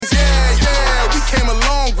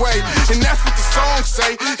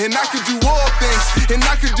say, and I can do all things, and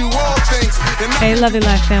I can do all things. Hey, Loving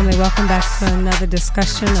Life family, welcome back to another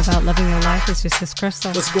discussion about loving your life. It's your sis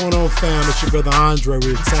Crystal. What's going on, fam? It's your brother Andre.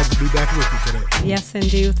 We're excited to be back with you today. Yes,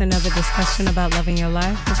 indeed, with another discussion about loving your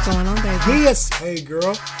life. What's going on, baby? Yes. Hey,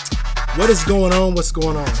 girl. What is going on? What's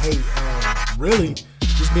going on? Hey, really,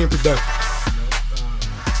 just being productive.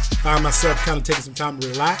 Find myself kind of taking some time to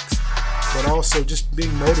relax, but also just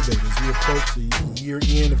being motivated as we approach the year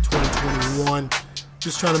end of 2021.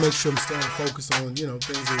 Just trying to make sure I'm staying focused on,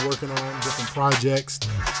 things we're working on, different projects,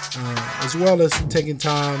 as well as taking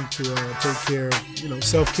time to take care of,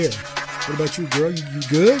 self-care. What about you, girl? You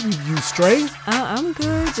good? You straight? I'm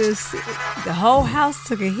good. Just the whole house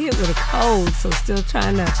took a hit with a cold, so still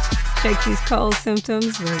trying to shake these cold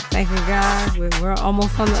symptoms. But thanking God, we're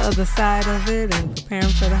almost on the other side of it and preparing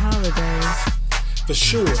for the holidays. For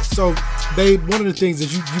sure. So, babe, one of the things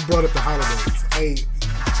that you brought up the holidays. Hey,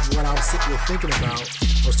 what I was sitting there thinking about,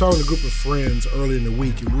 I was talking to a group of friends earlier in the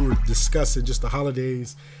week, and we were discussing just the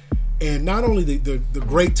holidays. And not only the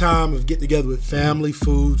great time of getting together with family,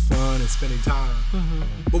 food, fun, and spending time,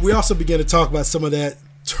 but we also began to talk about some of that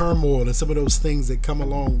turmoil and some of those things that come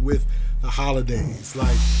along with the holidays.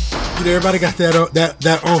 Like, everybody got that uncle. That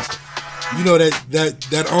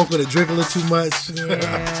uncle that drink a little too much,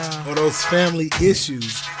 or those family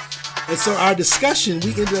issues. And so our discussion, we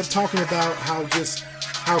ended up talking about how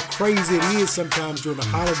crazy it is sometimes during the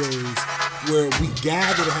holidays where we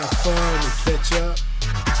gather to have fun and catch up.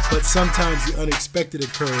 But sometimes the unexpected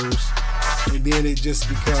occurs, and then it just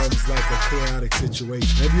becomes like a chaotic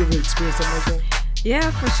situation. Have you ever experienced something like that?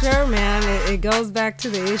 Yeah, for sure, man. It goes back to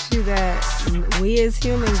the issue that we as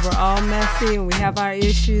humans, we're all messy and we have our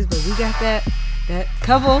issues, but we got that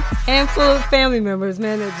handful of family members,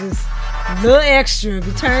 man, that just a little extra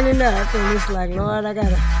be turning up, and it's like, Lord, I need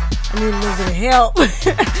a little bit of help.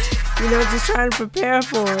 Just trying to prepare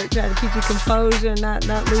for it, try to keep your composure, not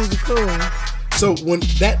lose your cool. So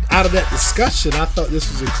out of that discussion, I thought this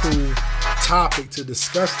was a cool topic to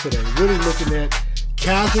discuss today. Really looking at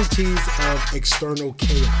casualties of external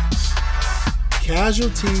chaos.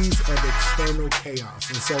 Casualties of external chaos.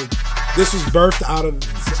 And so this was birthed out of a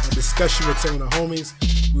discussion with some of the homies.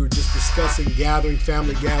 We were just discussing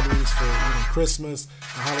family gatherings for Christmas,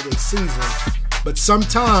 the holiday season. But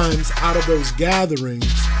sometimes out of those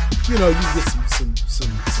gatherings, you get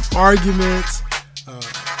some arguments,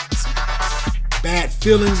 bad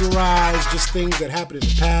feelings arise, just things that happened in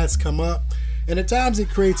the past come up, and at times it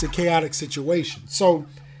creates a chaotic situation. So,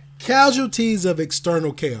 casualties of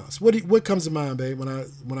external chaos. What comes to mind, babe, when I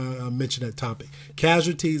mention that topic?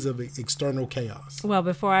 Casualties of external chaos. Well,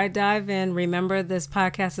 before I dive in, remember this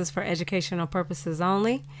podcast is for educational purposes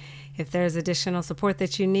only. If there's additional support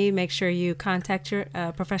that you need, make sure you contact your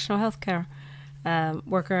professional healthcare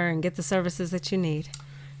worker and get the services that you need.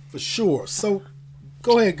 For sure. So,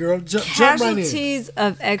 go ahead, girl. Jump right in. Casualties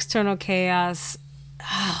of external chaos.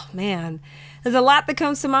 Oh, man. There's a lot that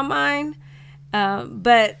comes to my mind.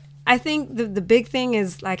 But I think the big thing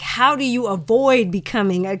is, like, how do you avoid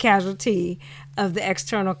becoming a casualty of the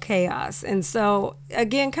external chaos? And so,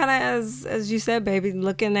 again, kind of as you said, baby,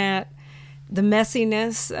 looking at the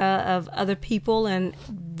messiness of other people and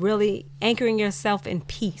really anchoring yourself in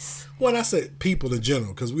peace. Well, I said people in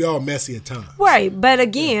general, because we all messy at times. Right, but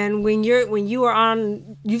again, when you are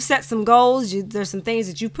on, you've set some goals. There's some things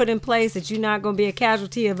that you put in place that you're not going to be a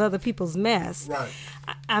casualty of other people's mess. Right.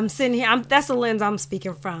 I'm sitting here. That's the lens I'm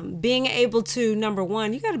speaking from. Being able to, number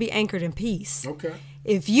one, you got to be anchored in peace. Okay.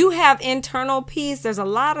 If you have internal peace, there's a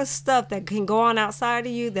lot of stuff that can go on outside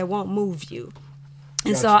of you that won't move you.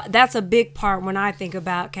 And Gotcha. so that's a big part when I think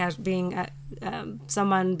about being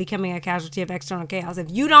someone becoming a casualty of external chaos. If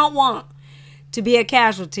you don't want to be a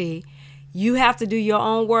casualty, you have to do your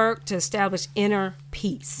own work to establish inner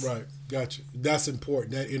peace. Right. Gotcha. That's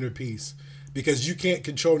important, that inner peace. Because you can't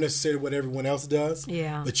control necessarily what everyone else does.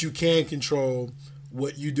 Yeah. But you can control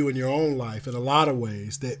what you do in your own life in a lot of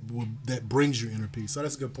ways that brings you inner peace. So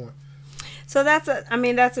that's a good point. So that's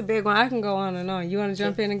a big one. I can go on and on. You want to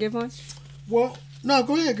jump in and give one? Well, no,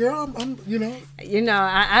 go ahead, girl. I'm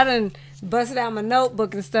I done busted out my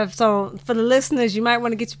notebook and stuff. So for the listeners, you might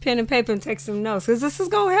want to get your pen and paper and take some notes, because this is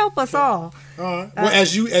going to help us all. All right. Well,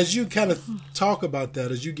 as you kind of talk about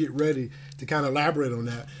that, as you get ready to kind of elaborate on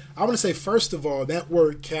that, I want to say, first of all, that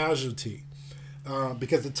word casualty,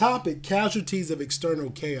 because the topic, casualties of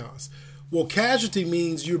external chaos. Well, casualty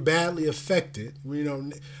means you're badly affected.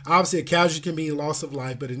 Obviously a casualty can mean loss of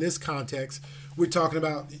life, but in this context, we're talking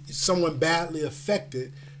about someone badly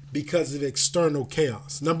affected because of external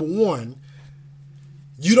chaos. Number one,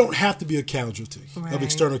 you don't have to be a casualty of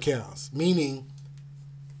external chaos, meaning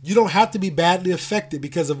you don't have to be badly affected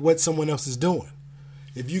because of what someone else is doing.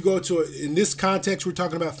 If you go to, in this context, we're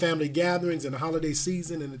talking about family gatherings and the holiday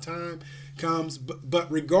season and the time comes.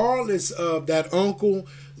 But regardless of that uncle,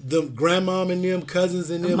 the grandmom and them, cousins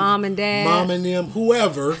and them, mom and dad, mom and them,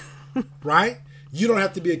 whoever, right? You don't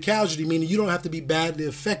have to be a casualty, meaning you don't have to be badly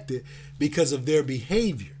affected because of their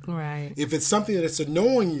behavior. Right. If it's something that's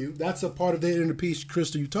annoying you, that's a part of the inner peace,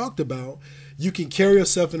 Crystal, you talked about. You can carry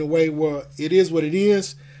yourself in a way where it is what it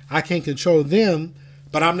is. I can't control them,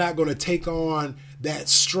 but I'm not going to take on that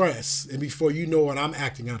stress, and before you know it, I'm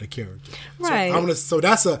acting out of character. Right. So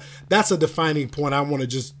that's a defining point I want to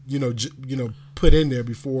just put in there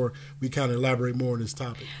before we kind of elaborate more on this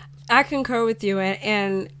topic. I concur with you,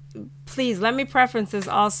 and please let me preference this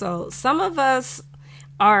also. Some of us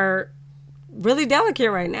are really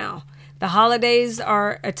delicate right now. The holidays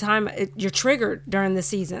are a time you're triggered during the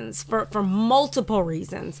seasons for multiple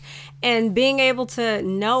reasons. And being able to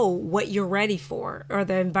know what you're ready for, or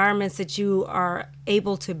the environments that you are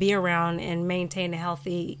able to be around and maintain a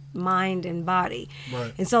healthy mind and body.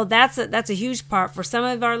 Right. And so that's a huge part. For some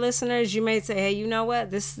of our listeners, you may say, hey, you know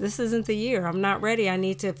what? This isn't the year. I'm not ready. I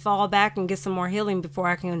need to fall back and get some more healing before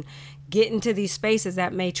I can get into these spaces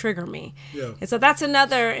that may trigger me. Yeah. And so that's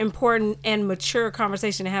another important and mature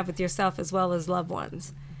conversation to have with yourself as well as loved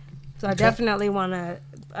ones. So I definitely want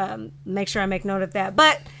to make sure I make note of that.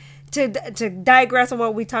 But to digress on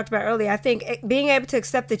what we talked about earlier, I think being able to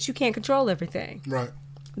accept that you can't control everything. Right.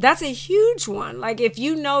 That's a huge one. Like if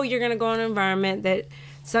you know you're going to go in an environment that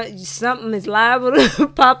something is liable to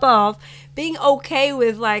pop off, being okay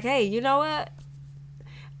with like, hey, you know what?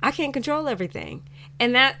 I can't control everything.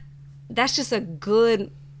 And that's just a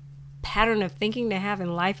good pattern of thinking to have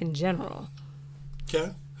in life in general.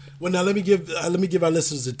 Okay. Well, now let me give our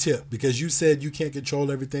listeners a tip, because you said you can't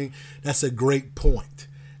control everything. That's a great point.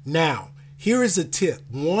 Now, here is a tip.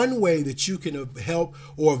 One way that you can help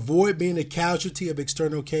or avoid being a casualty of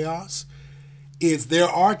external chaos is there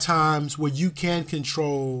are times where you can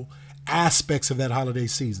control aspects of that holiday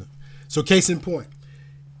season. So case in point,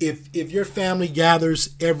 if your family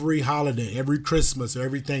gathers every holiday, every Christmas or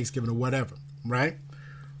every Thanksgiving or whatever, right?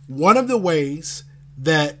 One of the ways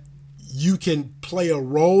that you can play a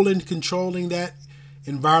role in controlling that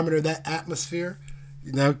environment or that atmosphere,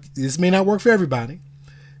 now this may not work for everybody,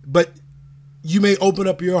 but you may open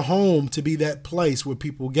up your home to be that place where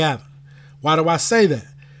people gather. Why do I say that?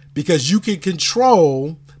 Because you can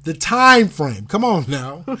control the time frame. Come on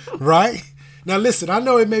now, right? Now, listen, I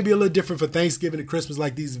know it may be a little different for Thanksgiving and Christmas,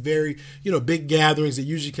 like these very, big gatherings that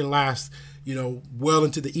usually can last, well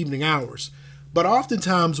into the evening hours. But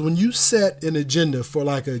oftentimes when you set an agenda for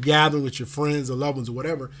like a gathering with your friends or loved ones or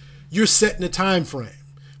whatever, you're setting a time frame.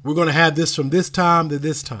 We're going to have this from this time to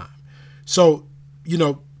this time. So,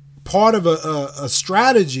 part of a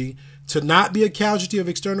strategy to not be a casualty of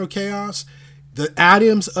external chaos, the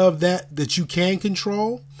items of that you can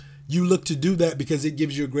control, you look to do that because it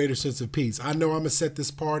gives you a greater sense of peace. I know I'm going to set this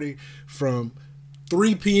party from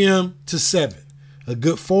 3 p.m. to 7. A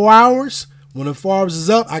good 4 hours. When the 4 hours is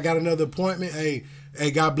up, I got another appointment. Hey,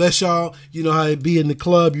 God bless y'all. You know how it be in the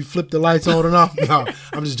club. You flip the lights on and off. No,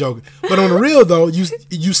 I'm just joking. But on the real, though, you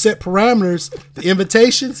set parameters. The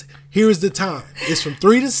invitations, here's the time. It's from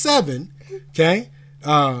 3 to 7, okay?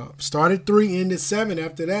 Start at 3, end at 7.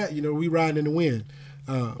 After that, we ride in the wind.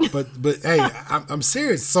 But hey, I'm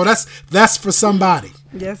serious. So that's for somebody.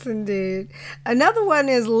 Yes, indeed. Another one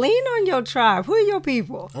is lean on your tribe. Who are your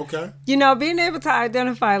people? Okay. Being able to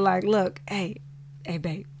identify, like, look, hey,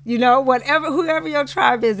 babe, whoever your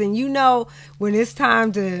tribe is, and when it's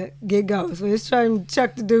time to get goes, when it's time to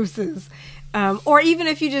chuck the deuces. Or even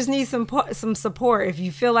if you just need some support, if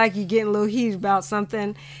you feel like you're getting a little heated about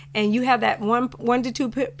something and you have that one to two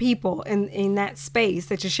people in that space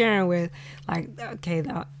that you're sharing with, like, okay,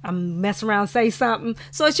 I'm messing around, say something.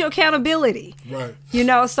 So it's your accountability. Right.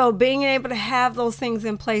 So being able to have those things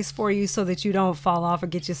in place for you so that you don't fall off or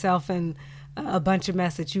get yourself in a bunch of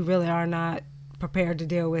mess that you really are not prepared to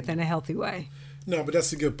deal with in a healthy way. No, but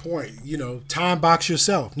that's a good point. Time box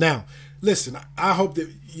yourself. Now, listen, I hope that,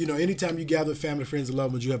 anytime you gather with family, friends, and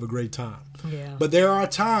loved ones, you have a great time. Yeah. But there are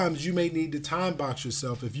times you may need to time box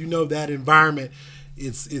yourself. If you know that environment,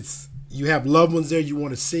 it's you have loved ones there you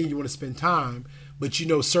want to see, you want to spend time, but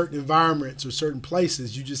certain environments or certain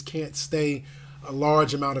places, you just can't stay a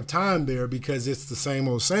large amount of time there because it's the same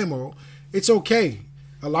old, it's okay.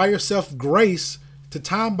 Allow yourself grace to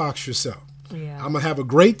time box yourself. Yeah. I'm going to have a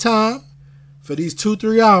great time for these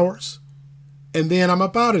 2-3 hours, and then I'm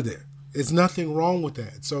up out of there. There's nothing wrong with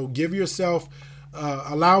that. So give yourself,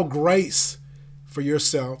 allow grace for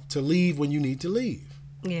yourself to leave when you need to leave.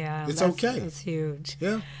 Yeah, It's okay. It's huge.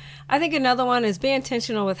 Yeah. I think another one is be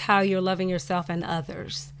intentional with how you're loving yourself and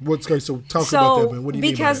others. What's good? So talk about that, man. What do you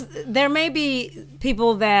mean by because that? there may be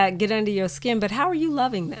people that get under your skin, but how are you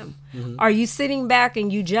loving them? Mm-hmm. Are you sitting back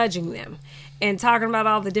and you judging them and talking about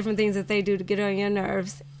all the different things that they do to get on your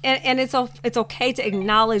nerves? And it's okay to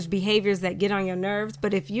acknowledge behaviors that get on your nerves,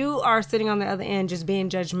 but if you are sitting on the other end just being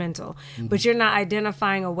judgmental, but you're not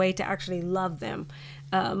identifying a way to actually love them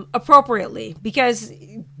appropriately, because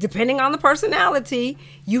depending on the personality,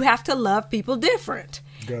 you have to love people different.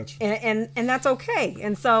 Gotcha. And that's okay.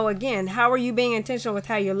 And so again, how are you being intentional with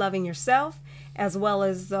how you're loving yourself as well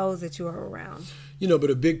as those that you are around? You know, but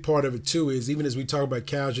a big part of it too is, even as we talk about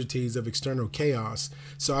casualties of external chaos.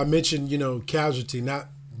 So I mentioned, casualty not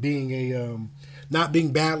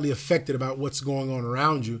being badly affected about what's going on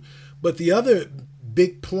around you. But the other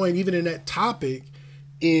big point, even in that topic,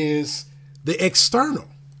 is the external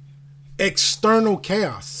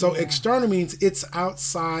chaos. So external means it's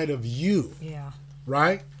outside of you. Yeah.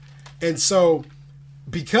 Right? And so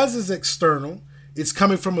because it's external, it's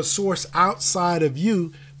coming from a source outside of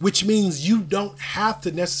you, which means you don't have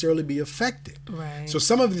to necessarily be affected. Right. So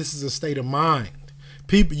some of this is a state of mind.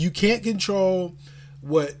 People, you can't control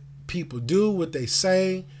what people do, what they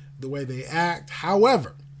say, the way they act.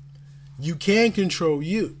 However, you can control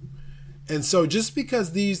you. And so just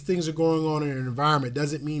because these things are going on in an environment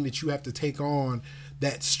doesn't mean that you have to take on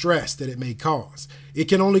that stress that it may cause. It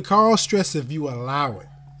can only cause stress if you allow it.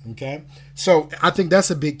 Okay? So I think that's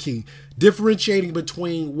a big key. Differentiating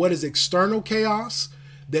between what is external chaos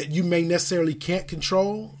that you may necessarily can't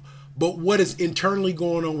control, but what is internally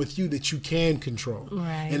going on with you that you can control.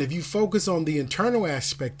 Right. And if you focus on the internal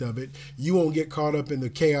aspect of it, you won't get caught up in the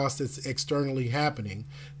chaos that's externally happening,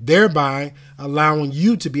 thereby allowing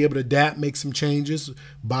you to be able to adapt, make some changes,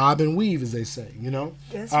 bob and weave, as they say,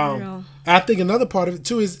 That's real. I think another part of it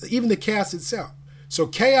too is even the chaos itself. So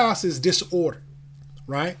chaos is disorder,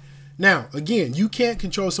 right? Now, again, you can't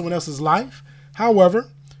control someone else's life. However,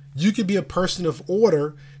 you could be a person of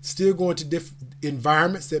order, still going to different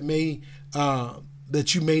environments that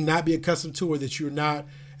that you may not be accustomed to or that you're not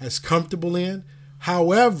as comfortable in.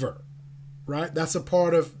 However, right, that's a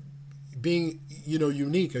part of being,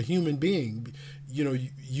 unique, a human being,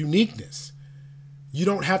 uniqueness. You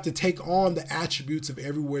don't have to take on the attributes of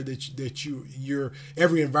everywhere that you're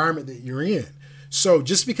every environment that you're in. So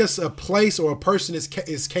just because a place or a person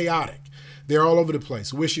is chaotic, they're all over the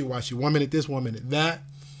place, wishy-washy, 1 minute this, 1 minute that,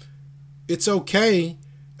 it's okay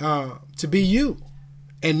to be you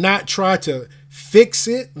and not try to fix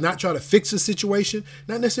it, not try to fix the situation,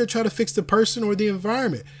 not necessarily try to fix the person or the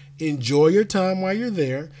environment. Enjoy your time while you're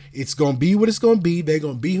there. It's going to be what it's going to be. They're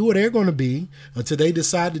going to be who they're going to be until they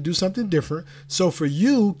decide to do something different. So for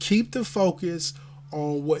you, keep the focus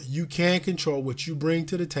on what you can control, what you bring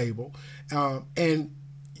to the table, and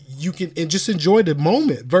you can just enjoy the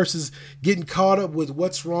moment versus getting caught up with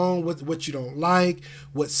what's wrong, what you don't like,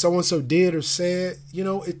 what so-and-so did or said.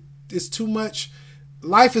 It's too much.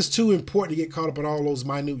 Life is too important to get caught up in all those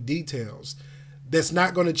minute details that's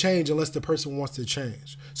not going to change unless the person wants to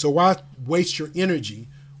change. So why waste your energy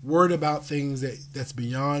worried about things that's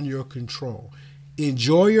beyond your control?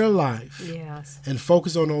 Enjoy your life. Yes. And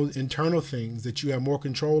focus on those internal things that you have more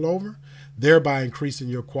control over, thereby increasing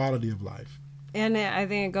your quality of life. And I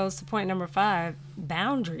think it goes to point number 5,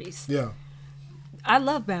 boundaries. Yeah. I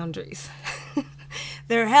love boundaries.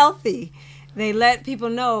 They're healthy. They let people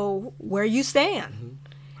know where you stand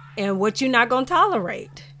and what you're not going to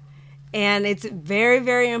tolerate. And it's very,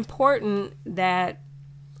 very important that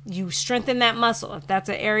you strengthen that muscle. If that's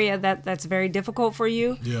an area that's very difficult for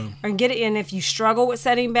you, or get it in. If you struggle with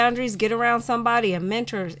setting boundaries, get around somebody, a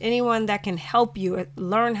mentor, anyone that can help you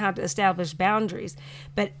learn how to establish boundaries.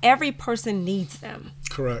 But every person needs them.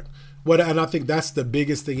 Correct. And I think that's the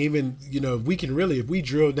biggest thing. Even, if we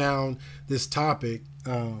drill down this topic,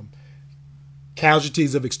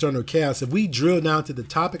 casualties of external chaos, if we drill down to the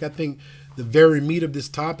topic, I think the very meat of this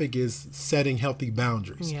topic is setting healthy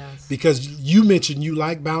boundaries. Yes. Because you mentioned you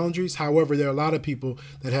like boundaries. However, there are a lot of people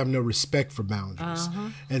that have no respect for boundaries.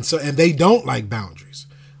 And they don't like boundaries.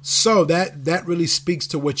 So that really speaks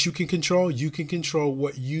to what you can control. You can control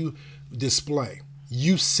what you display.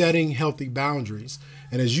 You setting healthy boundaries.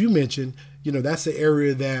 And as you mentioned, that's the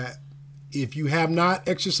area that if you have not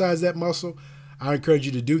exercised that muscle, I encourage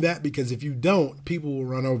you to do that, because if you don't, people will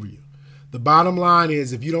run over you. The bottom line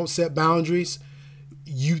is, if you don't set boundaries,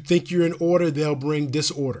 you think you're in order, they'll bring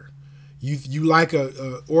disorder. You like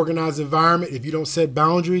a organized environment. If you don't set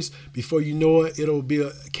boundaries, before you know it, it'll be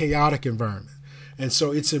a chaotic environment. And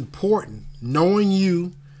so it's important knowing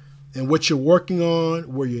you and what you're working on,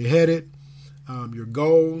 where you're headed, your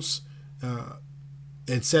goals,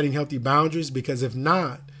 and setting healthy boundaries. Because if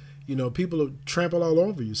not, people will trample all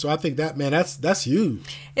over you. So I think that, man, that's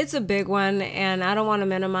huge. It's a big one, and I don't want to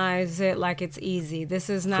minimize it like it's easy. This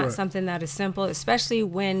is not Correct. something that is simple, especially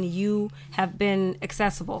when you have been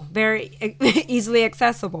accessible, very easily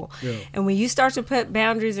accessible. Yeah. And when you start to put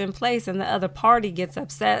boundaries in place and the other party gets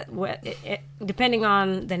upset, depending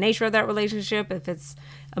on the nature of that relationship, if it's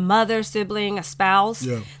a mother, sibling, a spouse,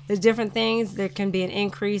 Yeah. there's different things. There can be an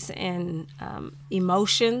increase in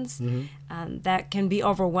emotions that can be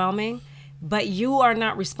overwhelming, but you are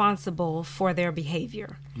not responsible for their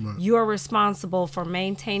behavior. Right. You are responsible for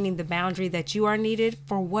maintaining the boundary that you are needed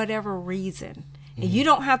for whatever reason. And you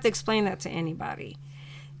don't have to explain that to anybody.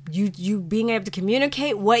 You being able to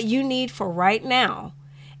communicate what you need for right now,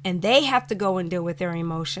 and they have to go and deal with their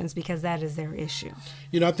emotions because that is their issue.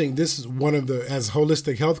 I think this is one of as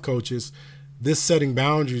holistic health coaches, this setting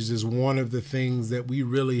boundaries is one of the things that we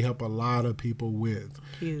really help a lot of people with.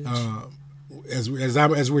 Huge. As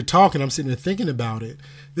we're talking, I'm sitting there thinking about it.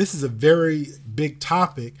 This is a very big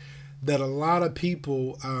topic that a lot of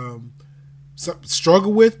people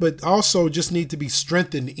struggle with, but also just need to be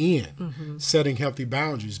strengthened in setting healthy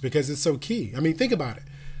boundaries, because it's so key. I mean, think about it.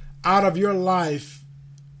 Out of your life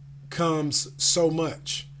comes so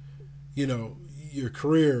much, your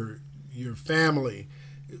career, your family,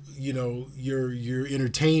 your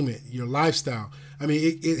entertainment, your lifestyle. I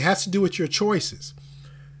mean, it has to do with your choices.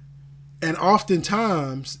 And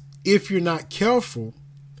oftentimes, if you're not careful,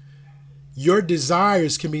 your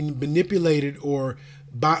desires can be manipulated or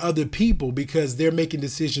by other people because they're making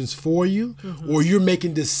decisions for you, or you're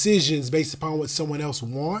making decisions based upon what someone else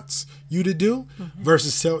wants you to do,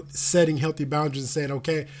 versus setting healthy boundaries and saying,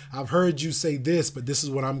 okay, I've heard you say this, but this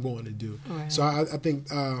is what I'm going to do. Right. So I think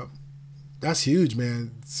that's huge,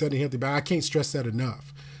 man, setting healthy boundaries. I can't stress that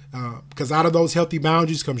enough. Because out of those healthy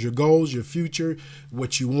boundaries comes your goals, your future,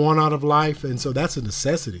 what you want out of life. And so that's a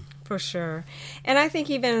necessity. For sure. And I think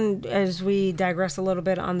even as we digress a little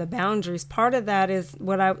bit on the boundaries, part of that is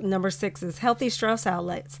number 6 is healthy stress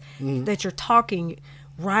outlets, that you're talking,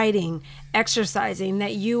 writing, exercising,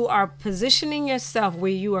 that you are positioning yourself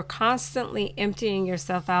where you are constantly emptying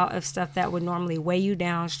yourself out of stuff that would normally weigh you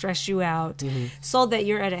down, stress you out, so that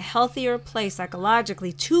you're at a healthier place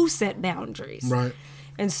psychologically to set boundaries. Right.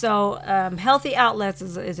 And so healthy outlets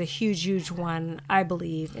is a huge, huge one, I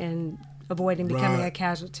believe, in avoiding becoming Right. a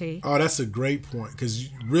casualty. Oh, that's a great point, because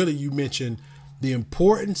really you mentioned the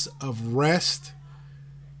importance of rest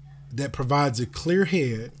that provides a clear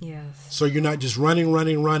head. Yes. So you're not just running,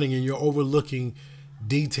 and you're overlooking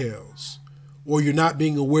details, or you're not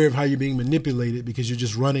being aware of how you're being manipulated because you're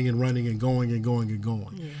just running and going.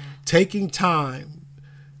 Yeah. Taking time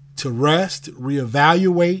to rest,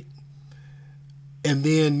 reevaluate, and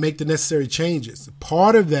then make the necessary changes.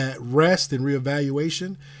 Part of that rest and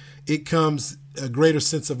reevaluation, it comes a greater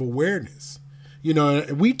sense of awareness.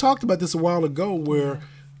 And we talked about this a while ago, where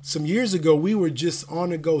some years ago we were just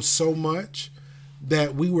on the go so much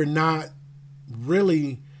that we were not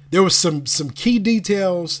really, there was some key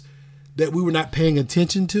details that we were not paying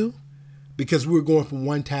attention to because we were going from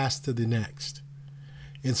one task to the next.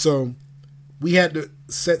 And so we had to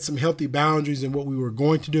set some healthy boundaries in what we were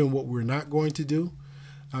going to do and what we were not going to do.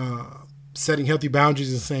 Setting healthy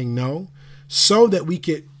boundaries and saying no, so that we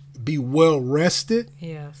could be well rested.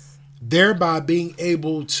 Yes. Thereby being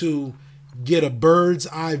able to get a bird's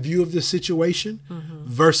eye view of the situation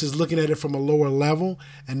versus looking at it from a lower level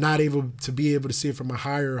and not able to be able to see it from a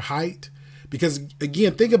higher height. Because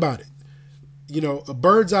again, think about it. A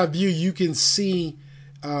bird's eye view, you can see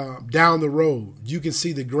down the road. You can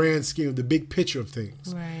see the grand scheme, the big picture of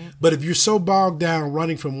things. Right. But if you're so bogged down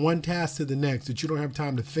running from one task to the next that you don't have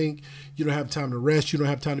time to think, you don't have time to rest, you don't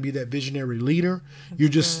have time to be that visionary leader, you're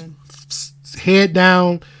just head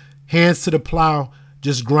down, hands to the plow,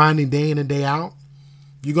 just grinding day in and day out,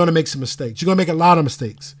 you're going to make some mistakes. You're going to make a lot of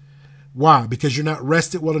mistakes. Why? Because you're not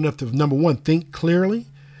rested well enough to, number one, think clearly,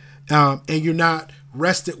 and you're not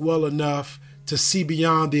rested well enough to see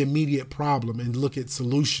beyond the immediate problem and look at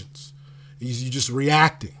solutions. You're just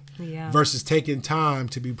reacting versus taking time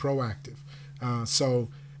to be proactive. So,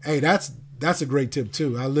 hey, that's a great tip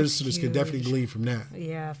too. Our listeners can definitely glean from that.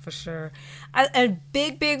 Yeah, for sure. A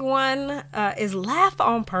big one is laugh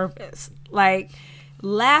on purpose. Like,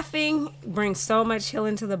 laughing brings so much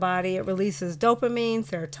healing to the body. It releases dopamine,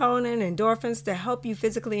 serotonin, endorphins to help you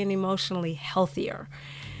physically and emotionally healthier.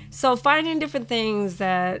 So finding different things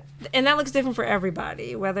and that looks different for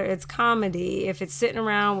everybody, whether it's comedy, if it's sitting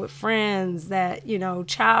around with friends, that,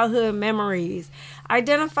 childhood memories.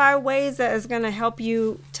 Identify ways that is going to help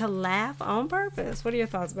you to laugh on purpose. What are your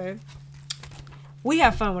thoughts, babe? We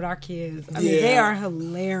have fun with our kids. I mean, they Yeah. are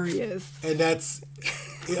hilarious. And that's,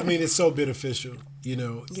 I mean, it's so beneficial, you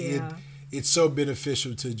know. Yeah. It's so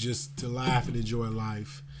beneficial to laugh and enjoy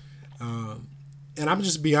life. And I'm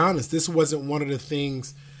just be honest, this wasn't one of the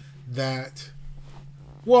things that,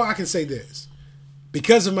 well, I can say this.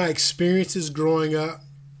 Because of my experiences growing up,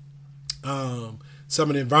 some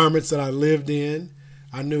of the environments that I lived in,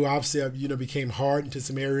 I knew obviously I became hard into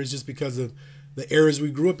some areas just because of the areas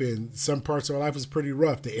we grew up in. Some parts of our life was pretty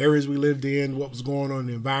rough. The areas we lived in, what was going on in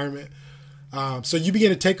the environment. So you begin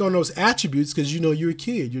to take on those attributes because you're a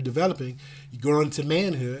kid, you're developing, you go on to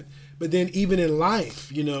manhood. But then even in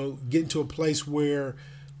life, getting to a place where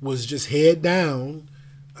was just head down,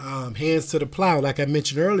 hands to the plow, like I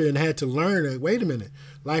mentioned earlier, and had to learn that, wait a minute,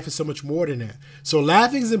 life is so much more than that. So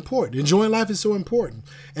laughing is important. Enjoying life is so important.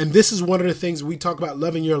 And this is one of the things we talk about,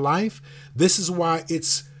 loving your life. This is why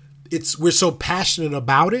we're so passionate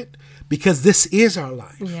about it, because this is our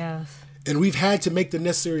life. Yes. And we've had to make the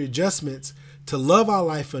necessary adjustments to love our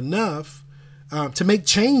life enough to make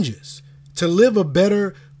changes, to live a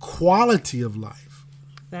better quality of life.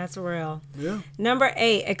 That's real. Yeah. Number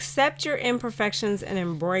 8, accept your imperfections and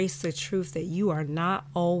embrace the truth that you are not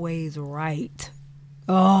always right.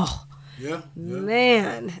 Oh, Yeah.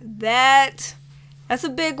 man, that's a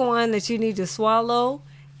big one that you need to swallow,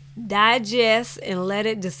 digest, and let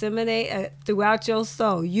it disseminate throughout your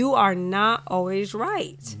soul. You are not always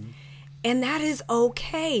right. Mm-hmm. And that is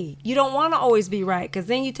okay. You don't want to always be right, because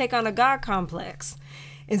then you take on a God complex.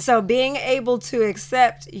 And so being able to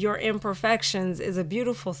accept your imperfections is a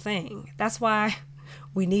beautiful thing. That's why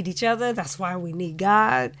we need each other. That's why we need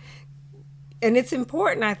God. And it's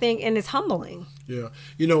important, I think, and it's humbling. Yeah.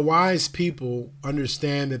 Wise people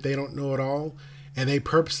understand that they don't know it all, and they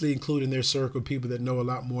purposely include in their circle people that know a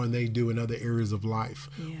lot more than they do in other areas of life.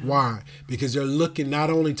 Yeah. Why? Because they're looking not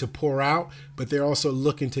only to pour out, but they're also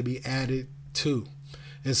looking to be added to.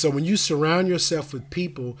 And so when you surround yourself with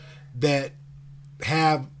people that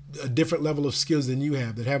have a different level of skills than you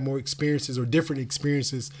have, that have more experiences or different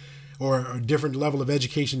experiences or a different level of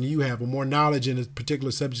education than you have, or more knowledge in a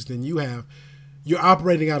particular subject than you have, you're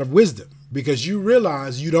operating out of wisdom, because you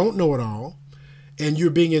realize you don't know it all, and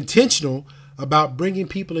you're being intentional about bringing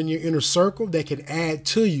people in your inner circle that can add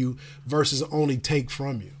to you versus only take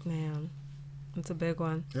from you. Man, that's a big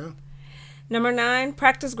one. Yeah. Number 9,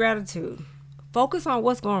 practice gratitude. Focus on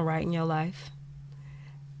what's going right in your life.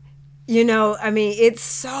 It's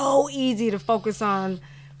so easy to focus on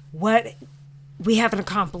what we haven't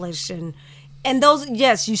accomplished. And those,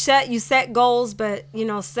 yes, you set goals, but,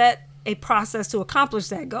 set a process to accomplish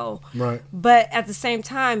that goal. Right. But at the same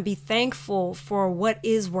time, be thankful for what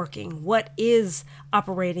is working, what is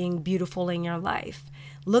operating beautiful in your life.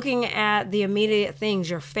 Looking at the immediate things,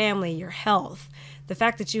 your family, your health, the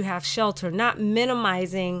fact that you have shelter, not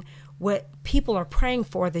minimizing what people are praying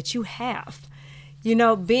for that you have.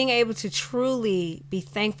 Being able to truly be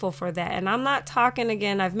thankful for that. And I'm not talking,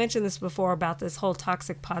 again, I've mentioned this before about this whole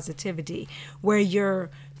toxic positivity, where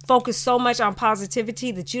you're focused so much on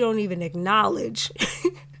positivity that you don't even acknowledge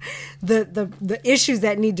the issues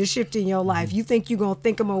that need to shift in your life. You think you're going to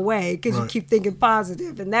think them away because you keep thinking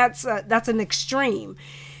positive. And that's an extreme.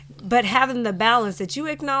 But having the balance that you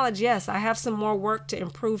acknowledge, yes, I have some more work to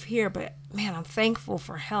improve here, but man, I'm thankful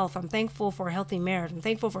for health. I'm thankful for a healthy marriage. I'm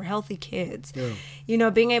thankful for healthy kids. Yeah.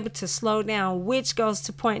 Being able to slow down, which goes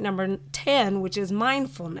to point number 10, which is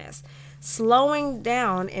mindfulness. Slowing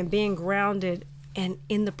down and being grounded and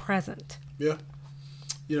in the present. Yeah.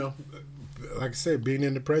 Like I said, being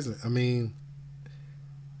in the present. I mean,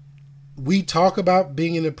 we talk about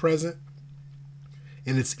being in the present,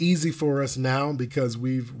 and it's easy for us now because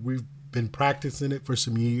we've been practicing it for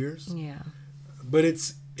some years. Yeah. But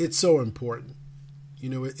it's so important.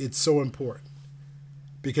 It's so important.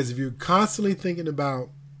 Because if you're constantly thinking about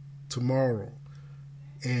tomorrow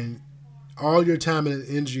and all your time and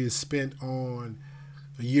energy is spent on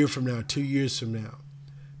a year from now, 2 years from now,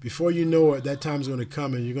 before you know it, that time's going to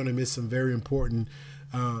come and you're going to miss some very important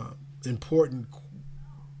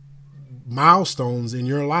milestones in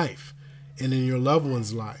your life and in your loved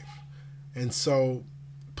one's life. And so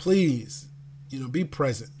please, be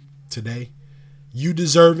present today. You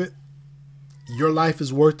deserve it. Your life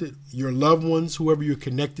is worth it. Your loved ones, whoever you're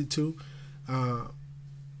connected to,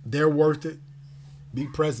 they're worth it. Be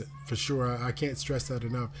present, for sure. I can't stress that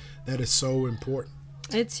enough. That is so important.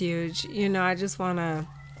 It's huge. I just want to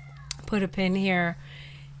put a pin here.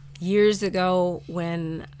 Years ago,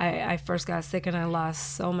 when I first got sick and I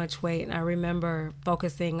lost so much weight, and I remember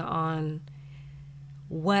focusing on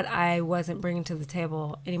what I wasn't bringing to the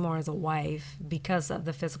table anymore as a wife because of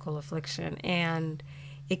the physical affliction. And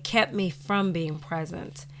it kept me from being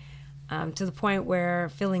present. To the point where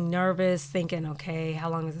feeling nervous, thinking, okay, how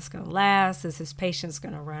long is this going to last? Is his patience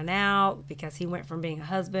going to run out? Because he went from being a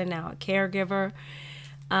husband, now a caregiver.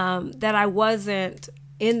 That I wasn't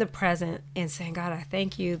in the present and saying, God, I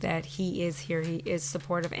thank you that he is here. He is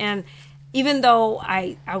supportive. And even though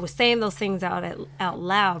I was saying those things out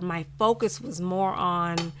loud, my focus was more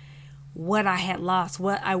on what I had lost,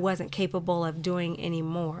 what I wasn't capable of doing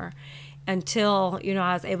anymore, until,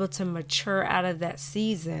 I was able to mature out of that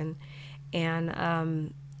season.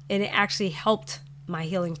 And it actually helped my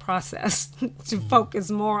healing process to focus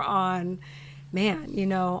more on,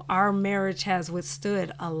 man, our marriage has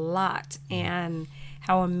withstood a lot, and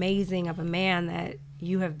how amazing of a man that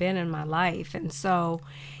you have been in my life. And so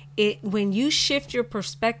when you shift your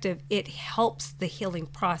perspective, it helps the healing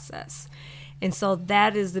process. And so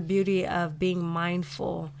that is the beauty of being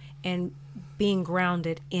mindful and being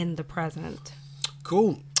grounded in the present.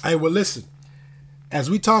 Cool. Hey, well, listen. As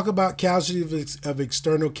we talk about casualties of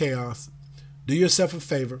external chaos, do yourself a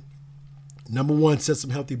favor. Number one, set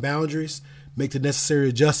some healthy boundaries. Make the necessary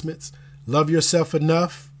adjustments. Love yourself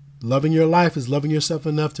enough. Loving your life is loving yourself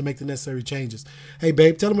enough to make the necessary changes. Hey,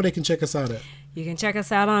 babe, tell them where they can check us out at. You can check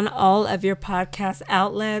us out on all of your podcast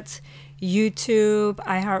outlets, YouTube,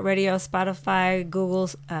 iHeartRadio, Spotify, Google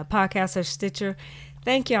Podcasts, or Stitcher.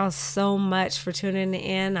 Thank y'all so much for tuning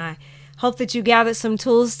in. I hope that you gathered some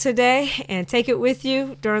tools today and take it with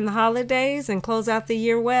you during the holidays and close out the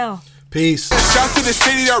year well. Peace. Shout to the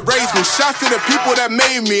city that raised me. Shout to the people that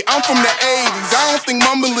made me. I'm from the 80s. I don't think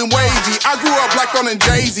mumbling wavy. I grew up black on a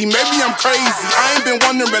Jay-Z. Maybe I'm crazy. I ain't been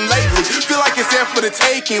wondering lately. Feel like it's there for the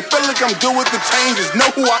taking. Feel like I'm good with the changes.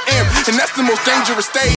 Know who I am, and that's the most dangerous stage.